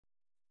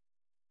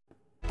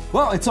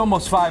Well, it's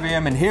almost 5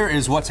 a.m. and here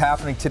is what's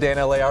happening today in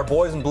LA. Our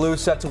boys in blue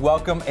set to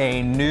welcome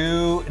a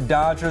new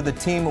Dodger. The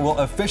team will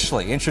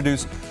officially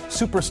introduce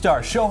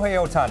superstar Shohei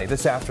Ohtani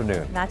this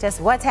afternoon. Not just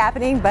what's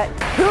happening, but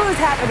who's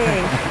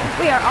happening.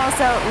 We are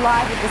also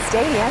live at the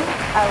stadium.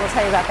 We'll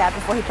tell you about that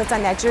before he puts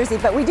on that jersey.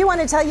 But we do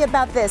want to tell you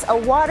about this, a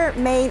water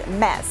main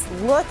mess.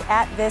 Look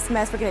at this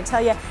mess. We're going to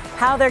tell you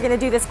how they're going to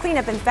do this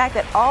cleanup. In fact,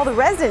 that all the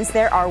residents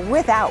there are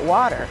without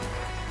water.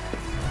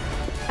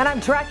 And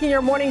I'm tracking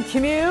your morning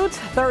commute.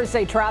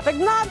 Thursday traffic,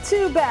 not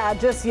too bad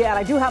just yet.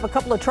 I do have a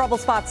couple of trouble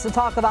spots to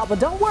talk about, but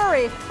don't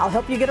worry, I'll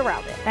help you get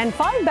around it. And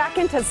falling back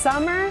into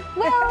summer,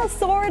 well,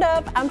 sort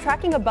of. I'm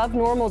tracking above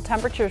normal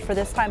temperatures for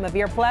this time of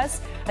year, plus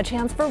a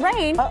chance for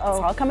rain. It's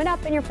all coming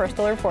up in your first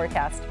alert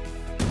forecast.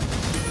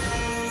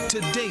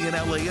 Today in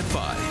LA at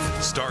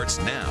 5 starts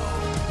now.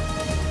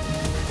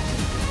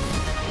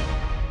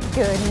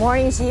 Good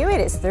morning to you.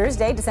 It is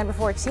Thursday, December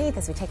 14th,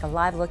 as we take a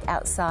live look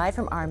outside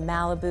from our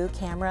Malibu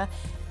camera.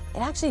 It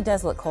actually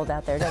does look cold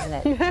out there, doesn't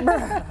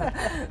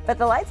it? But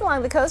the lights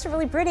along the coast are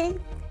really pretty.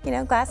 You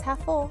know, glass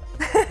half full.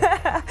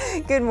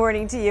 Good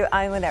morning to you.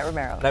 I'm Lynette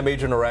Romero. And I'm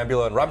Adrian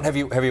Arambula. And Robin, have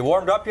you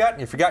warmed up yet?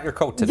 You forgot your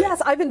coat today.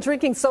 Yes, I've been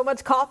drinking so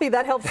much coffee.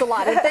 That helps a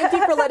lot. And thank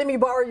you for letting me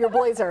borrow your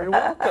blazer. You're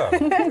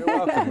welcome. You're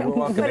welcome. You're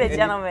welcome. What a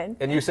gentleman.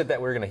 And you said that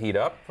we were going to heat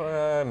up,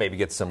 maybe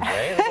get some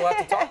rain. There's a lot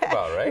to talk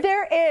about, right?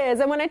 There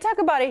is. And when I talk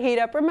about a heat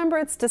up, remember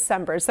it's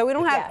December, so we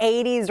don't have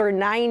 80s or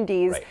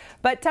 90s. Right.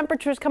 But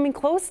temperatures coming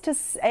close to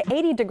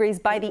 80 degrees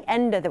by the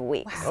end of the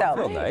week. Wow.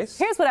 So Nice.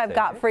 Here's what I've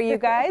got for you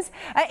guys.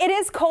 It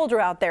is colder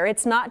out there.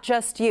 It's not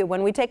just you.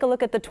 When we take a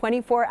look at the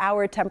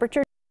 24-hour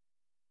temperature.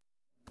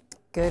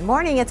 Good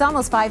morning. It's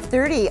almost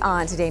 5:30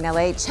 on Today in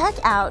LA. Check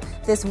out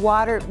this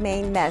water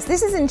main mess.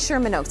 This is in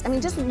Sherman Oaks. I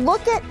mean, just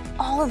look at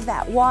all of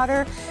that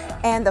water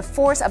and the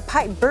force. A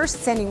pipe burst,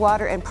 sending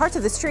water and parts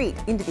of the street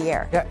into the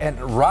air. Yeah, and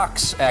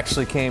rocks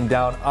actually came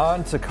down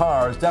onto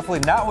cars.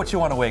 Definitely not what you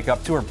want to wake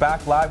up to. We're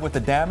back live with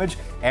the damage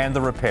and the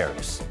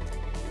repairs.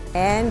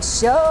 And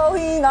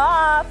showing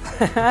off.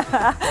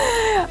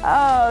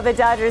 Oh, the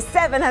Dodgers'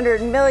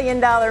 $700 million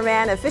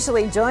man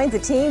officially joins the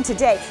team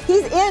today.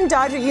 He's in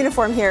Dodger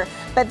uniform here,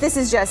 but this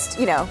is just,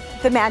 you know,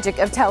 the magic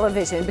of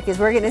television, because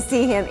we're going to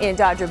see him in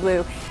Dodger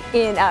blue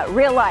in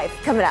real life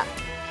coming up.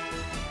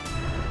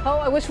 Oh,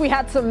 I wish we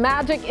had some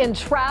magic in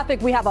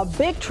traffic. We have a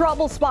big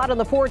trouble spot on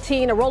the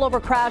 14. A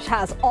rollover crash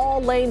has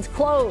all lanes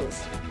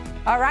closed.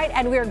 All right,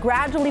 and we're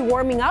gradually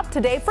warming up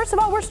today. First of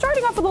all, we're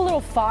starting off with a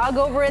little fog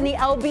over in the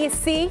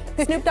LBC.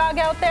 Snoop Dogg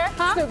out there,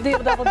 huh? Snoop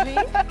D double G.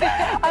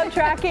 I'm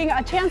tracking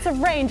a chance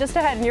of rain just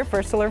ahead in your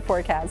first alert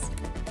forecast.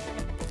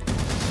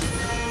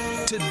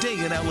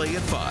 Today in LA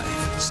at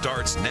 5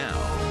 starts now.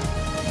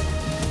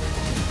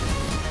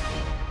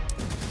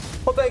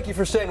 Well, thank you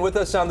for staying with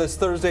us on this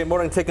Thursday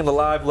morning, taking a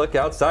live look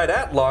outside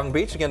at Long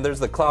Beach. Again, there's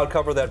the cloud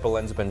cover that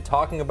Belen's been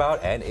talking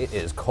about, and it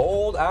is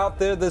cold out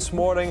there this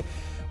morning.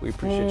 We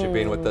appreciate you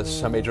being with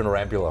us. I'm Adrian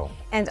Arambulo.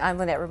 And I'm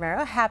Lynette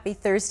Romero. Happy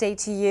Thursday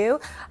to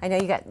you. I know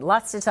you got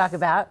lots to talk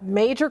about.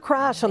 Major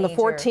crash on the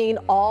 14,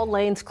 all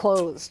lanes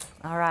closed.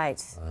 All right.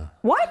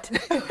 What?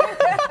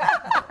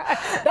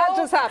 That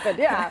just happened,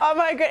 yeah. Oh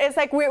my goodness, it's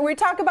like we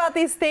talk about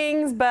these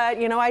things, but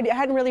you know, I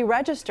hadn't really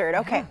registered.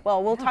 Okay,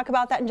 well, we'll talk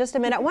about that in just a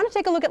minute. I want to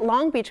take a look at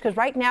Long Beach, because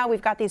right now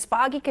we've got these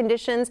foggy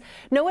conditions.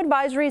 No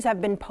advisories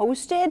have been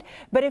posted,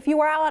 but if you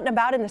are out and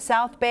about in the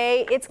South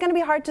Bay, it's going to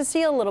be hard to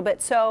see a little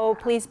bit, so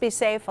please be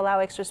safe. Allow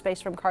extra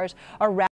space from cars around.